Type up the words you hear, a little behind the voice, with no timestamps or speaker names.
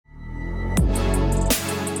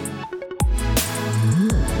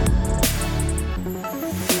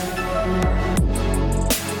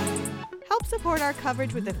support our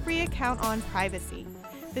coverage with a free account on Privacy,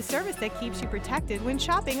 the service that keeps you protected when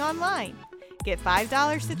shopping online. Get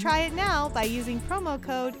 $5 to try it now by using promo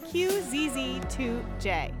code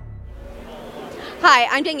QZZ2J. Hi,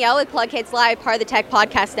 I'm Danielle with Plug Hits Live, part of the Tech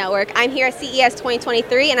Podcast Network. I'm here at CES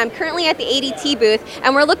 2023, and I'm currently at the ADT booth,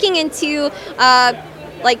 and we're looking into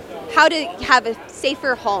how to have a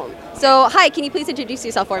safer home. So, hi, can you please introduce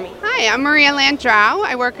yourself for me? Hi, I'm Maria Landrau.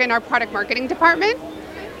 I work in our product marketing department.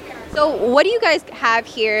 So, what do you guys have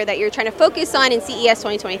here that you're trying to focus on in CES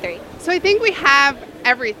 2023? So I think we have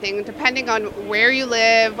everything, depending on where you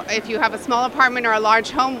live. If you have a small apartment or a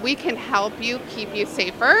large home, we can help you keep you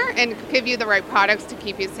safer and give you the right products to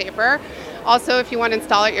keep you safer. Also, if you want to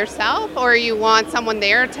install it yourself or you want someone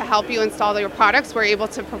there to help you install your products, we're able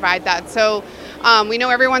to provide that. So we know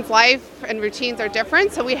everyone's life and routines are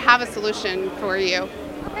different, so we have a solution for you.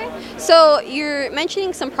 So you're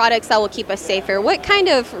mentioning some products that will keep us safer. What kind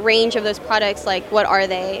of range of those products, what are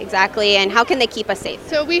they exactly, and how can they keep us safe?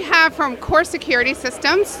 So we have from core security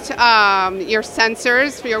systems to your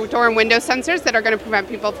sensors, your door and window sensors that are going to prevent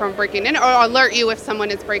people from breaking in or alert you if someone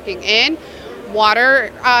is breaking in.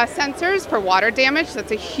 Water sensors for water damage.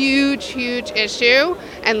 That's a huge, huge issue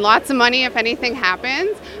and lots of money if anything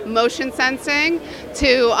happens. Motion sensing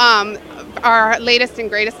to our latest and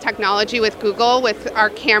greatest technology with Google with our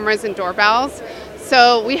cameras and doorbells.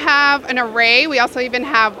 So we have an array. We also even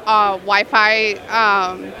have a Wi-Fi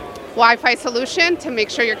solution to make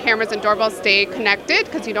sure your cameras and doorbells stay connected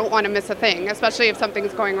because you don't want to miss a thing, especially if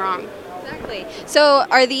something's going wrong. Exactly. So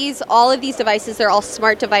are all of these devices, they're all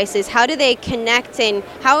smart devices. How do they connect and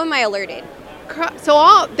how am I alerted?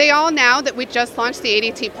 So they all now that we just launched the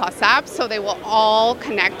ADT Plus app, so they will all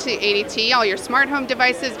connect to ADT, all your smart home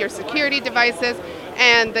devices, your security devices,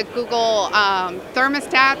 and the Google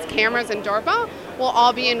thermostats, cameras, and doorbell will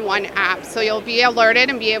all be in one app. So you'll be alerted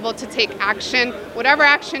and be able to take action, whatever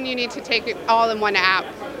action you need to take, all in one app.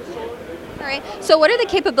 All right. So what are the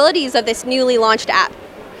capabilities of this newly launched app?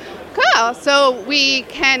 Cool. So we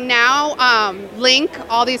can now link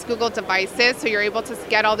all these Google devices, so you're able to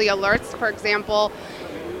get all the alerts. For example,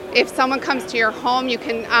 if someone comes to your home, you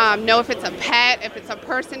can know if it's a pet, if it's a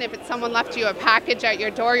person, if it's someone left you a package at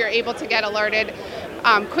your door, you're able to get alerted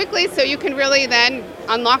quickly, so you can really then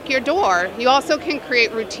unlock your door. You also can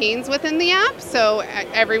create routines within the app, so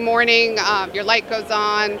every morning your light goes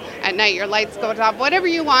on, at night your lights go off, whatever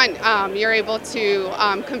you want, you're able to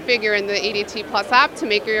configure in the ADT Plus app to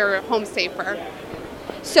make your home safer.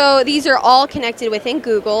 So these are all connected within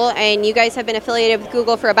Google, and you guys have been affiliated with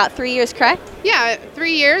Google for about 3 years, correct? Yeah,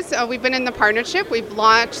 3 years. We've been in the partnership. We've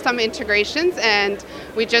launched some integrations, and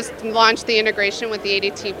we just launched the integration with the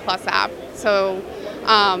ADT Plus app. So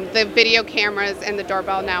the video cameras and the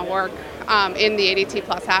doorbell now work in the ADT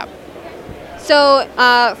Plus app. So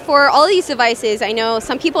for all these devices, I know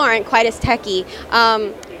some people aren't quite as techy.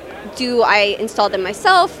 Do I install them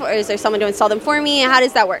myself, or is there someone to install them for me? How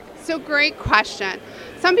does that work? So great question.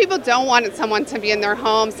 Some people don't want someone to be in their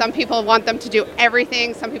home. Some people want them to do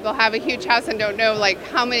everything. Some people have a huge house and don't know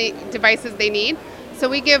how many devices they need. So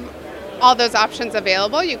we give all those options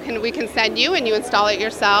available. We can send you and you install it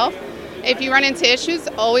yourself. If you run into issues,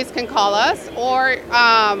 always can call us, or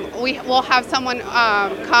we will have someone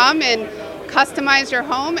come and customize your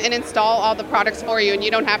home and install all the products for you, and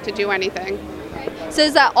you don't have to do anything. So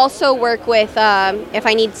does that also work with if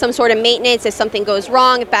I need some sort of maintenance, if something goes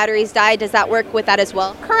wrong, if batteries die, does that work with that as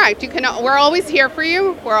well? Correct. We're always here for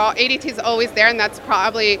you. ADT is always there, and that's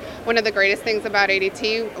probably one of the greatest things about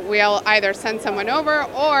ADT. We'll either send someone over,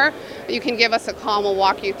 or you can give us a call and we'll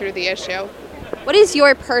walk you through the issue. What is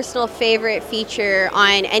your personal favorite feature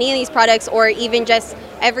on any of these products, or even just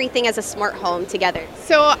everything as a smart home together?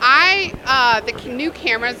 So the new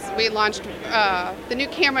cameras we launched, the new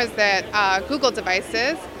cameras that Google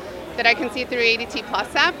devices that I can see through ADT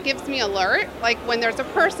Plus app gives me alert. Like when there's a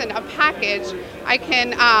person, a package, I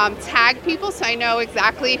can tag people so I know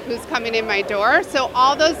exactly who's coming in my door. So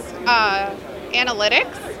all those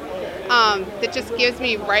analytics that just gives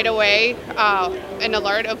me right away an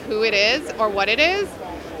alert of who it is or what it is.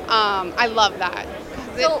 I love that.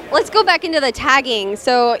 So let's go back into the tagging.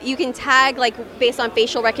 So you can tag based on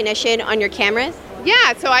facial recognition on your cameras?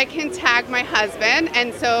 Yeah, so I can tag my husband,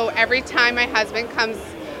 and so every time my husband comes,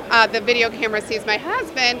 the video camera sees my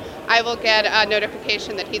husband, I will get a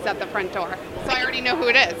notification that he's at the front door. So I already know who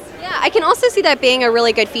it is. Yeah, I can also see that being a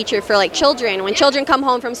really good feature for children. When children come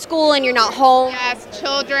home from school and you're not home. Yes,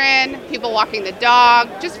 children, people walking the dog,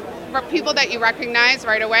 just for people that you recognize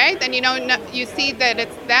right away, then you see that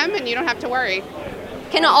it's them and you don't have to worry.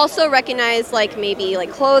 Can it also recognize maybe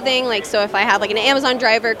clothing? So if I have an Amazon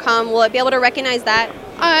driver come, will it be able to recognize that?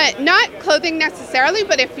 Not clothing necessarily,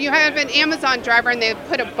 but if you have an Amazon driver and they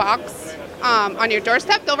put a box on your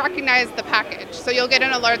doorstep, they'll recognize the package. So you'll get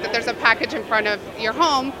an alert that there's a package in front of your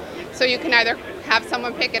home, so you can either have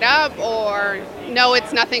someone pick it up or know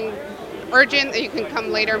it's nothing urgent, that you can come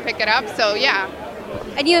later and pick it up. So yeah.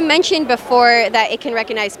 And you mentioned before that it can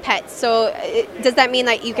recognize pets. So does that mean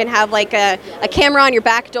that you can have like a camera on your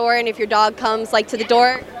back door, and if your dog comes like to the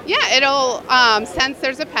door? Yeah, it'll sense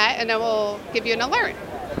there's a pet and it will give you an alert.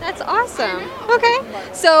 That's awesome. Okay.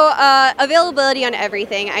 So availability on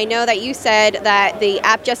everything. I know that you said that the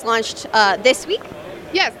app just launched this week.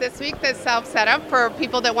 Yes, this week the self-setup for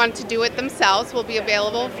people that want to do it themselves will be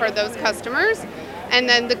available for those customers. And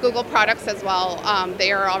then the Google products as well,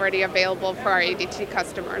 they are already available for our ADT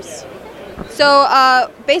customers. So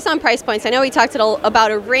based on price points, I know we talked about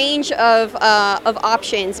a range of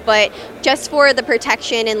options, but just for the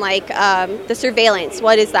protection and like the surveillance,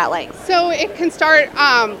 what is that like? So it can start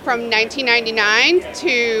from $19.99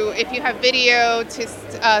 to, if you have video, to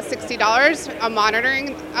 $60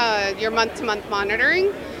 monitoring, your month-to-month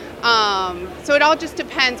monitoring. So it all just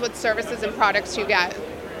depends what services and products you get.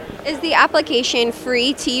 Is the application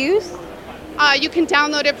free to use? You can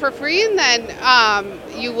download it for free, and then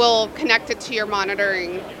you will connect it to your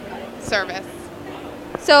monitoring service.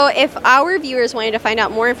 So if our viewers wanted to find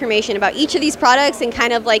out more information about each of these products and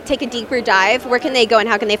kind of like take a deeper dive, where can they go and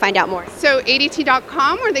how can they find out more? So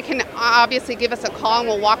ADT.com, or they can obviously give us a call and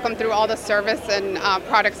we'll walk them through all the service and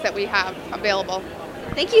products that we have available.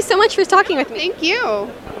 Thank you so much for talking with me. Thank you.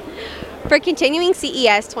 For continuing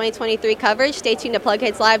CES 2023 coverage, stay tuned to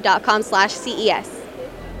plugheadslive.com/CES.